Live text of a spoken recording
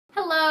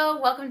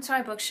Hello, welcome to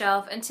my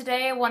bookshelf, and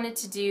today I wanted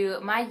to do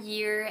my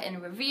year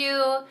in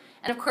review,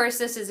 and of course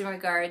this is in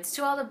regards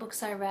to all the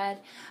books I read.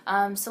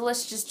 So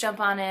let's just jump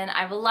on in.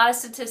 I have a lot of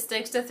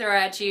statistics to throw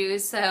at you,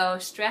 so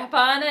strap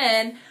on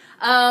in.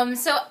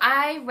 So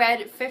I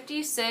read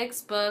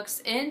 56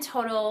 books in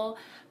total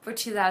for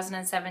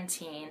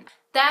 2017.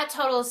 That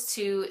totals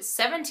to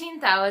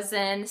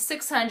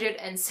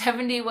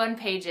 17,671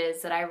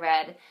 pages that I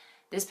read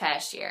this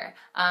past year.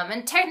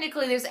 And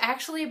technically there's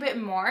actually a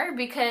bit more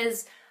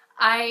because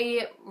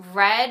I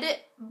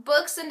read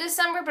books in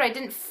December, but I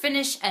didn't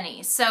finish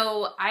any.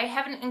 So I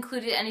haven't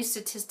included any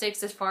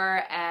statistics as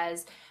far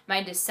as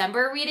my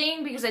December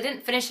reading because I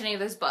didn't finish any of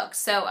those books.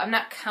 So I'm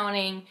not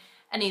counting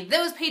any of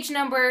those page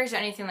numbers or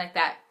anything like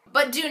that.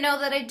 But do know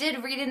that I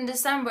did read it in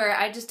December.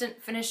 I just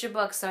didn't finish a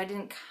book, so I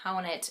didn't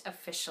count it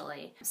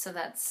officially. So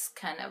that's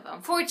kind of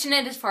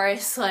unfortunate as far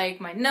as like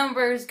my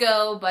numbers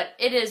go, but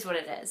it is what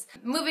it is.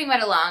 Moving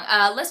right along,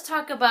 let's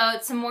talk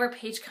about some more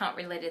page count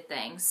related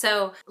things.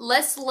 So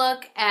let's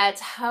look at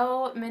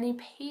how many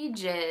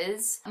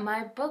pages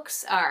my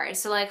books are.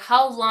 So like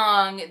how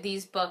long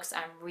these books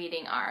I'm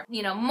reading are.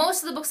 You know,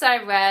 most of the books that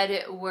I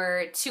read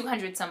were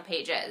 200 some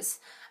pages,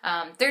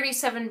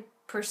 37%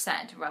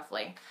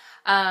 roughly.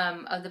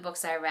 Of the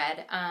books I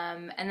read.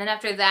 And then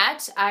after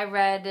that, I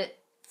read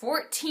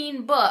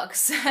 14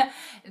 books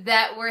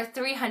that were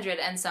 300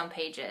 and some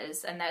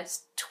pages, and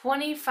that's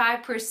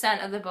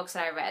 25% of the books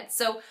I read.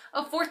 So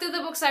a fourth of the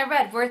books I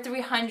read were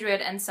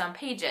 300 and some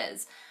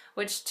pages,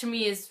 which to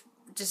me is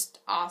just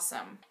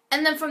awesome.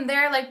 And then from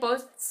there, like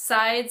both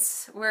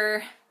sides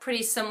were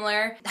pretty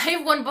similar. I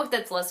have one book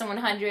that's less than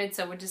 100,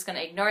 so we're just gonna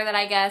ignore that,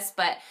 I guess.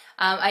 But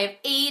I have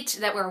 8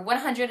 that were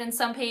 100 and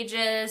some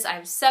pages. I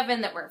have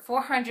 7 that were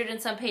 400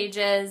 and some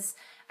pages.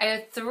 I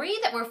have 3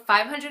 that were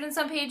 500 and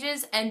some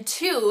pages, and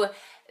 2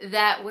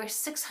 that were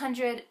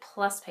 600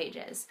 plus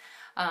pages.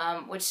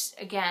 Which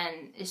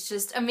again is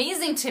just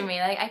amazing to me.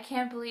 Like I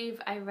can't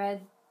believe I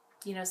read,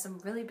 you know, some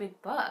really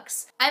big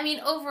books. I mean,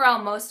 overall,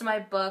 most of my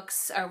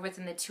books are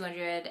within the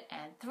 200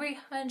 and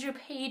 300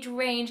 page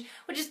range,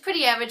 which is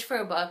pretty average for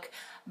a book,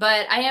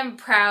 but I am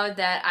proud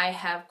that I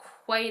have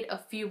quite a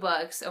few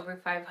books over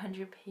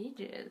 500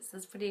 pages.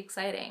 That's pretty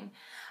exciting.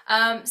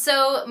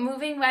 So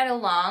moving right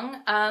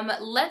along,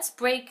 let's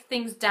break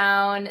things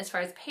down as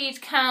far as page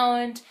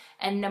count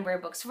and number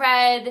of books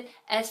read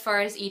as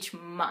far as each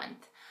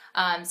month.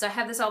 So I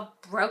have this all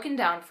broken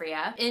down for you.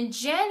 In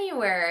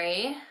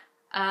January,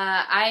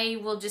 I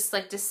will just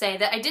like to say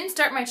that I didn't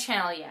start my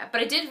channel yet, but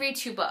I did read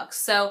 2 books,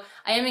 so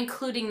I am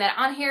including that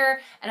on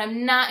here, and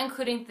I'm not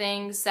including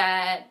things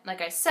that, like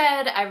I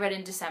said, I read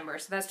in December,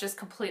 so that's just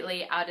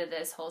completely out of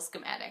this whole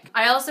schematic.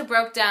 I also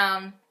broke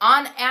down,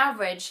 on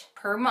average,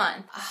 per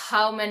month,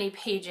 how many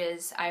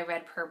pages I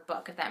read per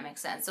book, if that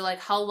makes sense. So like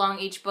how long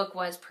each book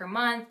was per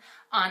month,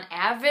 on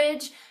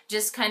average,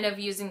 just kind of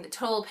using the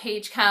total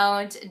page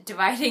count,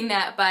 dividing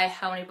that by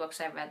how many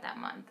books I read that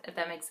month, if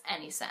that makes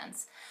any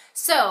sense.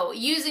 So,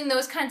 using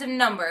those kinds of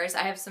numbers,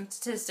 I have some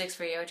statistics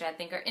for you, which I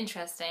think are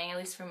interesting, at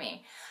least for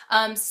me.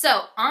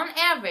 So, on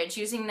average,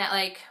 using that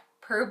like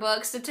per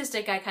book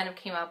statistic I kind of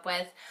came up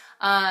with,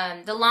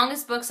 the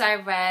longest books I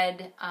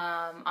read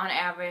on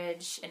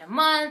average in a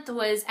month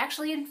was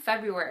actually in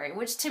February,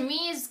 which to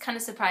me is kind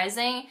of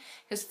surprising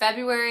because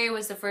February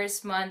was the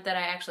first month that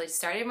I actually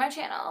started my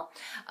channel.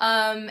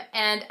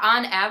 And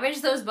on average,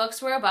 those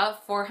books were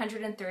about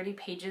 430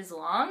 pages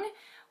long,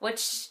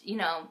 which, you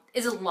know,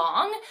 is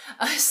long.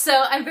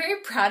 So I'm very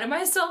proud of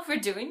myself for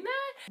doing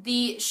that.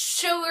 The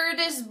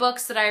shortest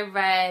books that I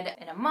read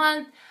in a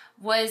month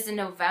was in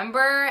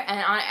November,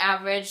 and on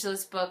average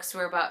those books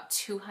were about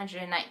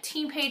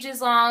 219 pages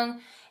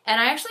long,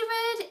 and I actually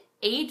read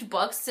 8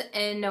 books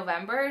in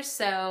November,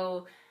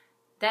 so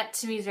that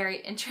to me is very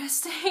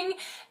interesting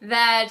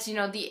that, you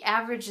know, the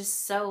average is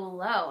so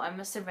low. I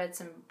must have read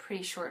some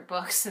pretty short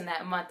books in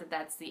that month if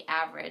that's the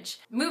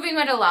average. Moving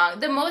right along,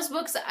 the most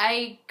books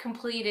I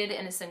completed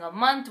in a single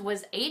month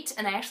was 8,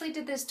 and I actually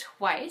did this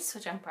twice,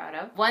 which I'm proud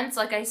of. Once,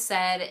 like I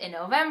said, in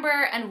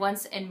November and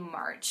once in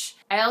March.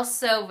 I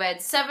also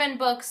read 7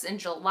 books in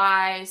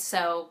July,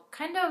 so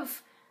kind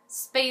of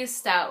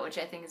spaced out, which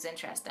I think is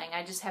interesting.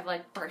 I just have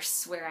like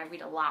bursts where I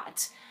read a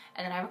lot,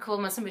 and then I have a couple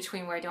of months in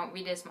between where I don't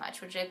read as much,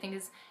 which I think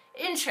is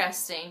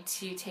interesting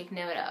to take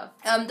note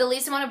of. The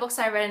least amount of books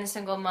I read in a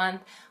single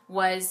month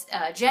was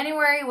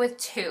January with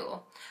 2.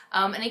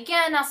 And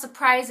again, not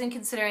surprising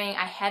considering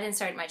I hadn't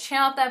started my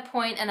channel at that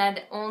point and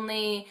I'd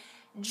only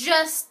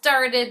just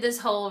started this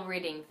whole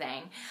reading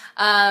thing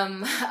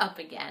up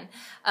again.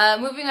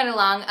 Moving on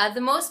along,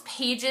 the most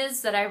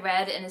pages that I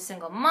read in a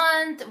single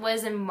month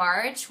was in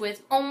March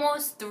with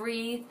almost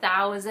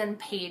 3,000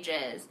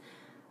 pages.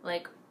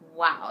 Like,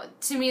 wow.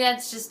 To me,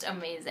 that's just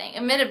amazing.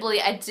 Admittedly,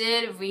 I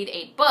did read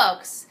 8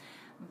 books,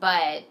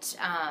 but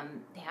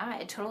yeah,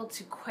 it totaled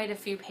to quite a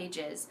few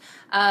pages.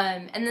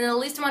 And then the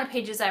least amount of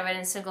pages I read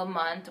in a single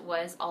month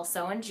was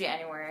also in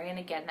January, and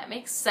again, that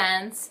makes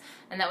sense,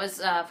 and that was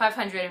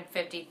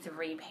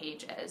 553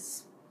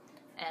 pages.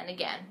 And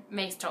again,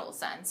 makes total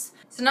sense.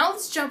 So now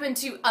let's jump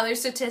into other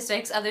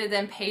statistics other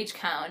than page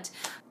count.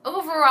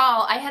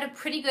 Overall, I had a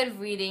pretty good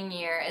reading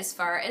year as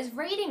far as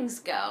ratings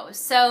go.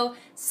 So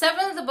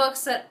 7 of the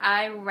books that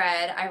I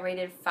read, I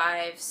rated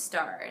 5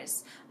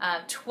 stars.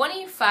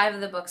 25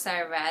 of the books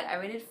I read, I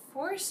rated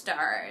 4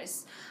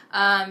 stars.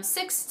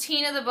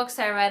 16 of the books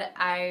I read,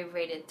 I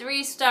rated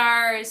 3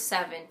 stars,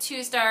 7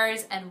 2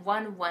 stars, and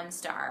 1 1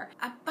 star.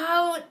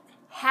 About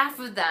half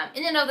of them,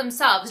 in and of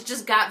themselves,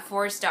 just got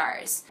 4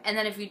 stars. And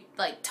then if you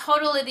like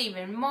total it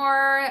even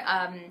more,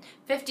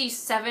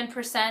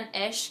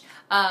 57%-ish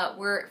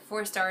were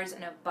 4 stars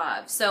and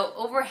above. So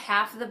over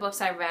half of the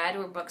books I read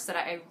were books that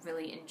I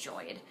really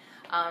enjoyed.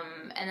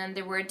 And then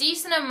there were a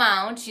decent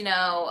amount, you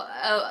know,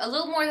 a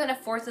little more than a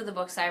fourth of the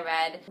books I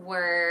read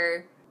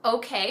were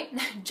okay,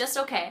 just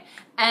okay.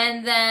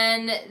 And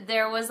then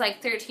there was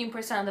like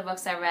 13% of the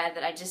books I read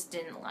that I just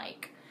didn't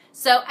like.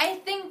 So I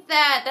think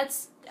that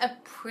that's a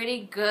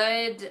pretty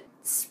good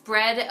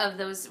spread of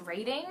those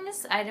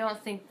ratings. I don't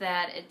think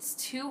that it's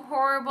too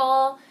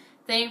horrible.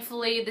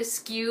 Thankfully, the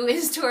skew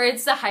is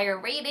towards the higher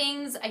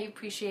ratings. I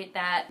appreciate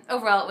that.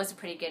 Overall, it was a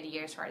pretty good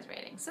year as far as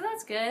ratings, so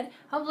that's good.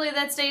 Hopefully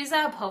that stays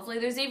up. Hopefully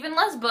there's even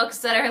less books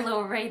that are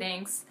lower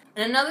ratings.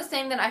 And another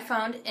thing that I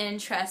found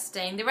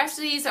interesting, the rest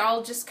of these are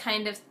all just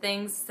kind of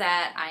things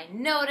that I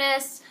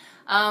noticed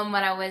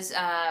when I was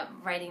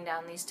writing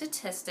down these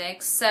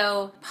statistics.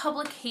 So,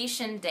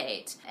 publication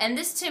date. And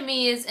this to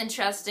me is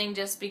interesting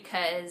just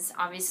because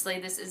obviously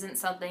this isn't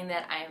something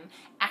that I'm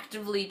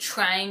actively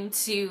trying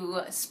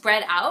to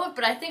spread out,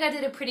 but I think I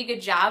did a pretty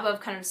good job of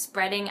kind of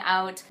spreading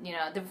out, you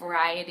know, the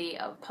variety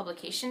of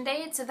publication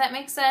dates, if that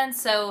makes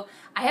sense. So,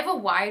 I have a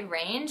wide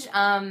range.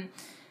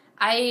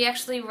 I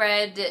actually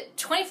read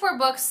 24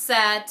 books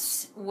that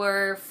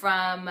were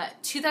from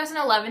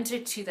 2011 to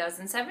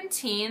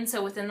 2017,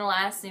 so within the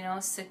last,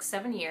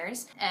 6-7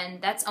 years.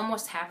 And that's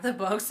almost half the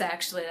books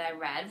actually that I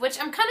read, which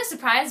I'm kind of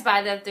surprised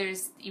by that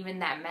there's even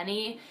that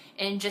many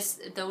in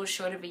just those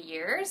short of a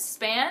year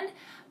span.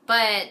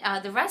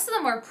 But the rest of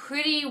them are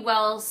pretty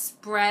well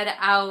spread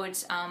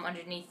out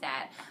underneath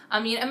that.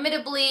 I mean,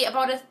 admittedly,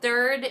 about a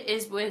third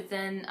is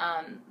within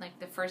like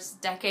the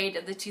first decade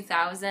of the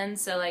 2000s,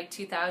 so like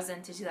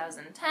 2000 to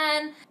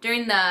 2010.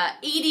 During the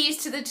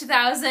 80s to the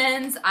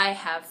 2000s, I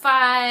have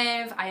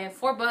 5. I have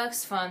 4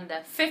 books from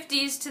the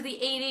 50s to the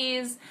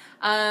 80s.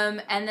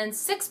 And then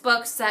 6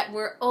 books that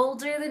were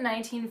older than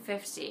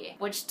 1950,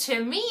 which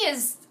to me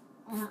is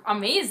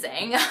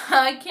amazing.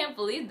 I can't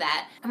believe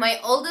that. My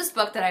oldest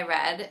book that I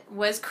read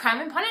was Crime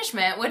and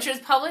Punishment, which was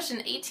published in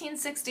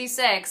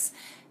 1866.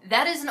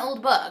 That is an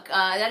old book.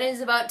 That is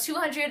about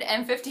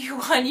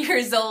 251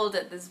 years old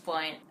at this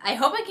point. I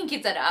hope I can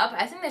keep that up.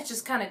 I think that's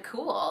just kind of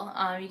cool.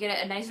 You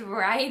get a nice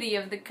variety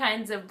of the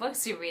kinds of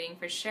books you're reading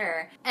for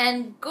sure.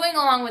 And going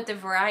along with the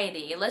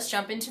variety, let's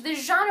jump into the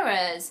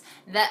genres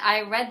that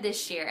I read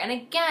this year. And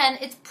again,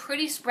 it's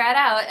pretty spread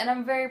out and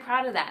I'm very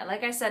proud of that.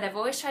 Like I said, I've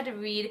always tried to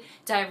read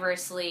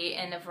diversely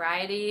in a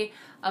variety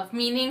of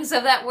meanings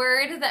of that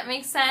word, if that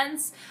makes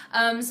sense.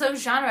 So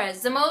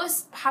genres. The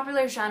most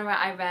popular genre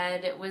I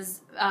read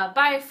was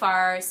by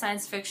far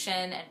science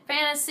fiction and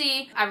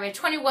fantasy. I read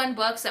 21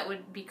 books that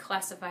would be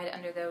classified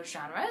under those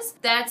genres.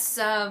 That's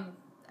a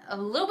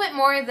little bit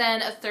more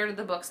than a third of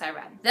the books I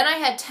read. Then I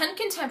had 10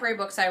 contemporary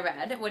books I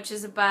read, which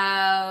is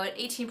about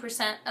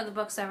 18% of the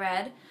books I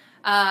read.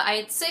 I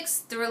had 6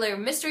 thriller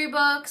mystery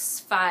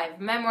books,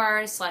 5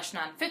 memoirs /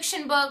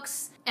 nonfiction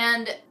books,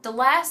 and the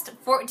last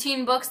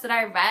 14 books that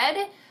I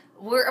read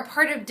were a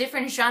part of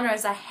different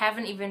genres I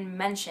haven't even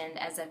mentioned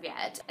as of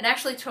yet. It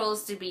actually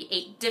totals to be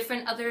 8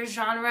 different other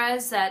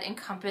genres that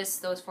encompass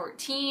those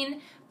 14,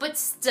 but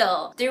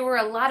still, there were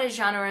a lot of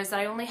genres that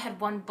I only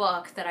had 1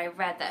 book that I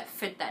read that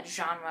fit that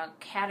genre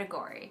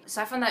category.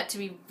 So I found that to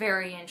be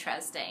very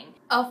interesting.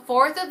 A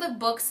fourth of the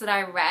books that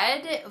I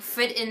read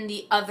fit in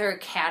the other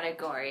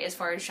category as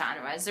far as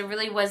genres. There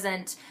really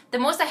wasn't, the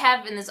most I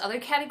have in this other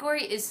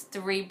category is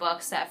 3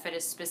 books that fit a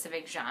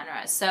specific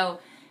genre. So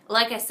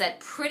like I said,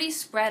 pretty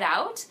spread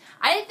out.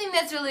 I think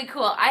that's really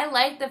cool. I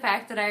like the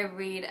fact that I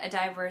read a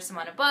diverse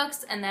amount of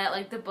books and that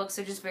like the books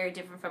are just very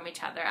different from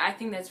each other. I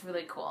think that's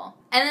really cool.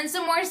 And then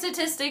some more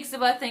statistics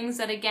about things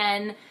that,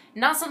 again,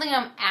 not something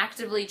I'm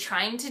actively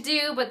trying to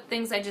do, but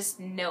things I just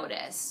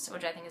noticed,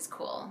 which I think is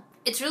cool.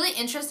 It's really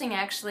interesting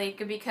actually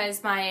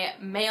because my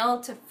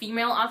male to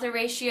female author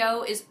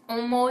ratio is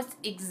almost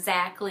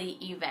exactly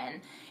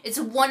even. It's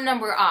 1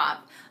 number off.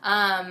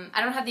 I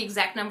don't have the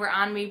exact number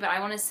on me, but I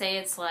want to say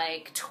it's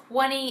like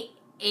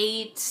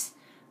 28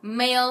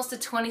 males to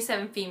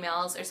 27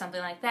 females or something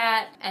like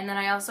that. And then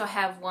I also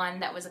have one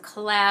that was a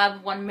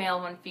collab, 1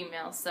 male, 1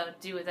 female, so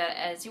do with that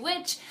as you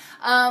wish.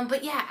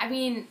 But yeah, I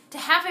mean, to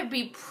have it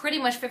be pretty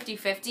much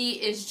 50-50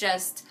 is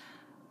just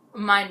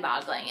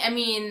mind-boggling. I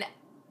mean,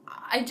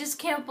 I just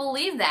can't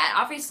believe that.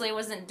 Obviously, I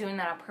wasn't doing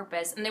that on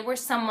purpose. And there were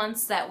some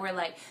months that were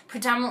like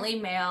predominantly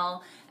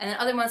male, and then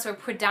other months were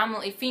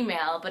predominantly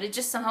female, but it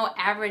just somehow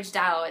averaged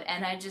out.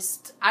 And I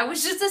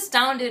was just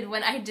astounded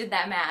when I did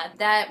that math.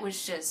 That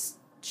was just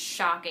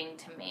shocking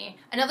to me.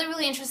 Another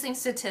really interesting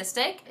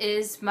statistic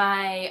is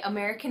my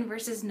American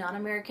versus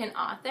non-American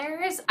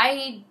authors.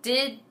 I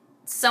did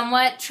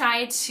somewhat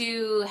try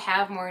to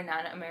have more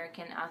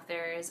non-American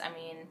authors. I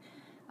mean,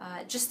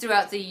 just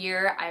throughout the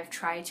year, I've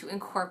tried to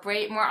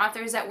incorporate more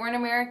authors that weren't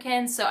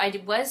American, so I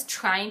was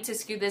trying to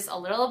skew this a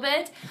little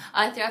bit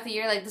throughout the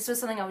year. Like, this was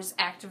something I was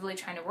actively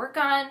trying to work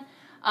on,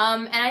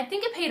 and I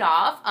think it paid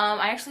off.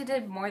 I actually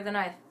did more than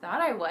I thought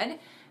I would,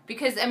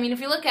 because, I mean,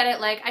 if you look at it,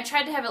 like, I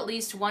tried to have at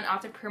least one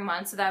author per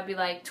month, so that would be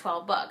like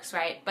 12 books,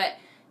 right? But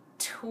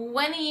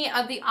 20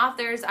 of the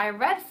authors I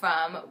read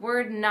from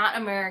were not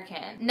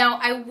American. Now,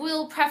 I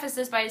will preface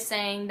this by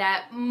saying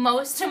that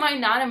most of my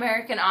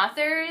non-American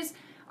authors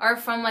are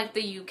from like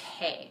the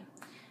UK.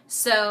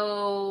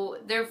 So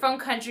they're from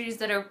countries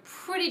that are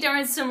pretty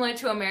darn similar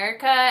to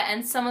America,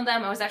 and some of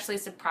them I was actually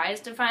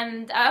surprised to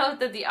find out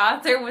that the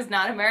author was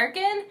not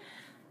American.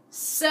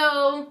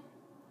 So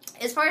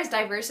as far as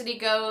diversity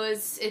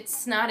goes,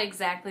 it's not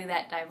exactly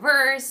that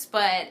diverse,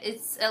 but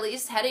it's at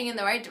least heading in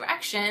the right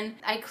direction.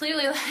 I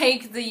clearly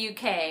like the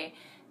UK.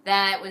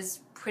 That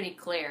was pretty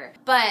clear.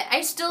 But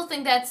I still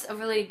think that's a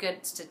really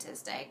good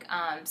statistic.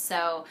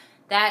 So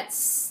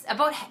that's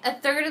about a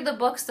third of the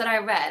books that I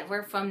read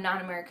were from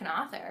non-American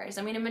authors.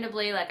 I mean,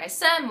 admittedly, like I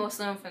said,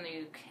 most of them from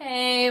the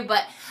UK,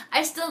 but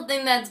I still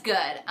think that's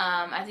good.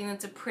 I think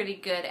that's a pretty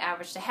good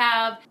average to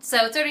have.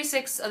 So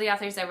 36 of the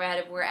authors I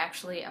read were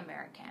actually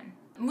American.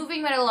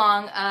 Moving right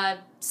along,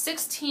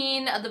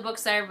 16 of the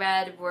books I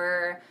read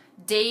were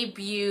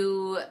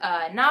debut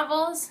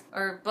novels,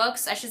 or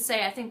books, I should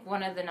say. I think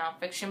one of the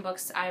nonfiction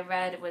books I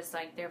read was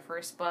like their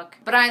first book.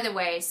 But either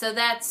way, so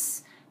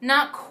that's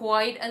not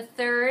quite a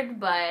third,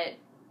 but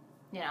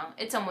you know,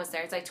 it's almost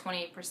there. It's like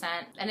 28%.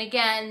 And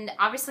again,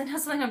 obviously not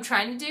something I'm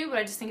trying to do, but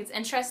I just think it's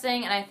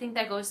interesting, and I think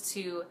that goes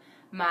to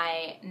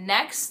my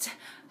next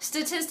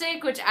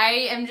statistic, which I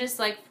am just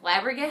like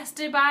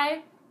flabbergasted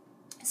by.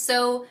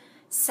 So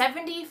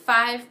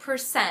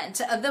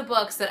 75% of the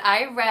books that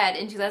I read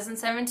in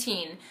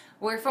 2017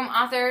 were from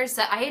authors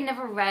that I had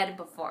never read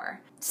before.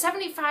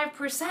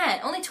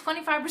 75%! Only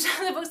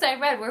 25% of the books that I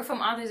read were from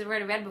authors I've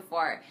already read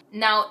before.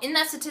 Now, in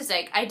that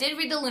statistic, I did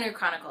read the Lunar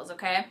Chronicles,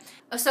 okay?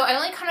 So I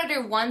only counted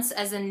her once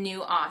as a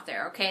new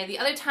author, okay? The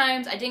other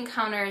times, I didn't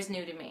count her as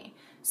new to me.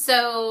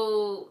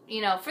 So,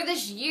 you know, for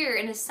this year,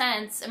 in a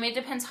sense, I mean, it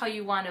depends how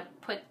you want to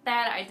put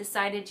that. I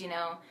decided, you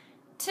know,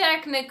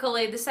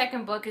 technically the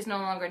second book is no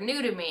longer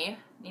new to me.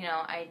 You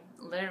know, I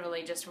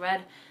literally just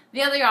read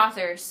the other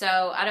author,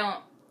 so I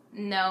don't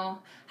know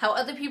how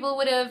other people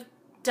would have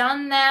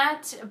done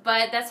that,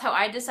 but that's how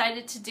I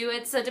decided to do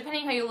it. So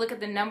depending how you look at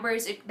the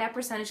numbers, that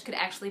percentage could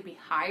actually be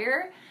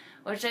higher,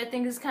 which I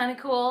think is kind of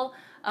cool.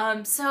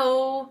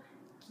 So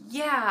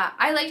yeah,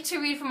 I like to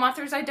read from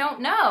authors I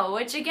don't know,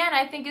 which again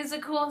I think is a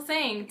cool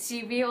thing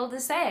to be able to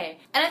say.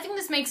 And I think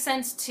this makes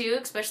sense too,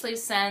 especially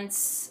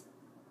since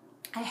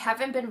I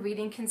haven't been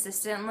reading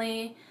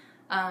consistently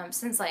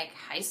since like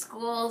high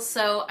school,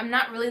 so I'm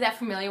not really that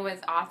familiar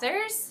with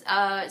authors,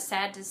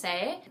 sad to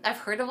say. I've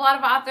heard of a lot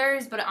of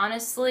authors, but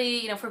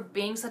honestly, you know, for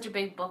being such a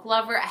big book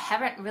lover, I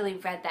haven't really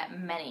read that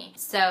many.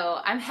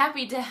 So I'm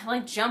happy to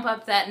like jump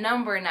up that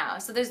number now.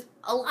 So there's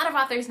a lot of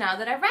authors now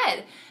that I've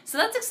read. So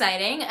that's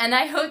exciting, and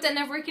I hope that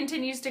number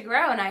continues to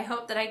grow, and I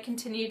hope that I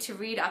continue to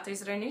read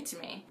authors that are new to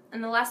me.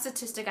 And the last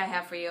statistic I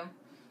have for you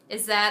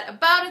is that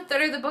about a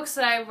third of the books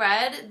that I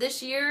read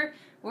this year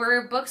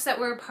were books that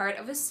were part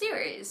of a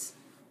series.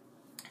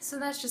 So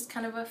that's just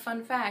kind of a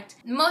fun fact.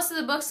 Most of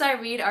the books I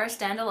read are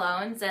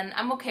standalones, and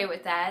I'm okay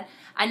with that.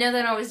 I know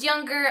that when I was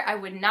younger, I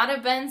would not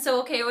have been so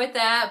okay with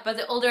that, but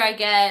the older I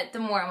get, the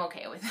more I'm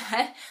okay with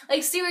that.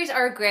 Like, series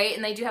are great,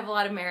 and they do have a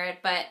lot of merit,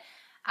 but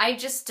I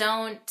just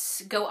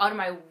don't go out of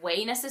my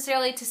way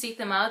necessarily to seek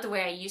them out the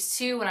way I used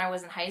to when I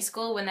was in high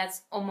school, when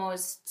that's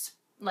almost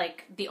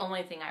like the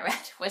only thing I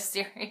read was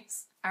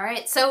series.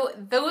 Alright, so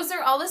those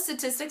are all the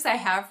statistics I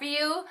have for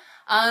you.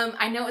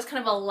 I know it was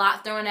kind of a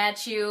lot thrown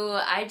at you.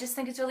 I just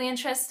think it's really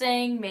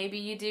interesting. Maybe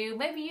you do,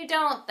 maybe you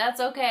don't.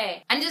 That's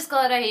okay. I'm just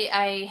glad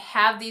I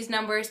have these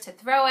numbers to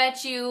throw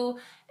at you.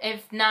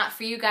 If not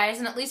for you guys,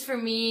 and at least for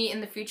me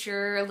in the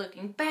future,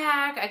 looking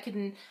back, I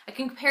can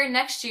compare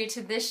next year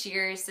to this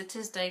year's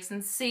statistics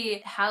and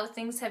see how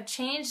things have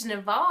changed and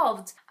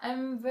evolved.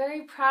 I'm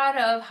very proud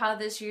of how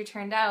this year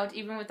turned out,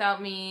 even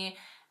without me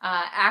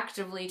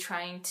actively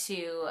trying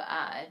to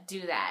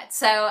do that.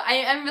 So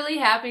I'm really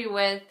happy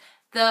with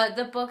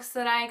the books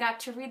that I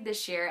got to read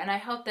this year, and I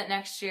hope that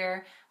next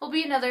year will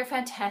be another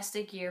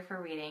fantastic year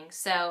for reading.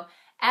 So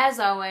as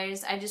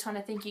always, I just want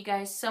to thank you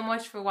guys so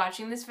much for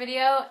watching this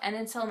video, and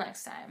until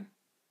next time.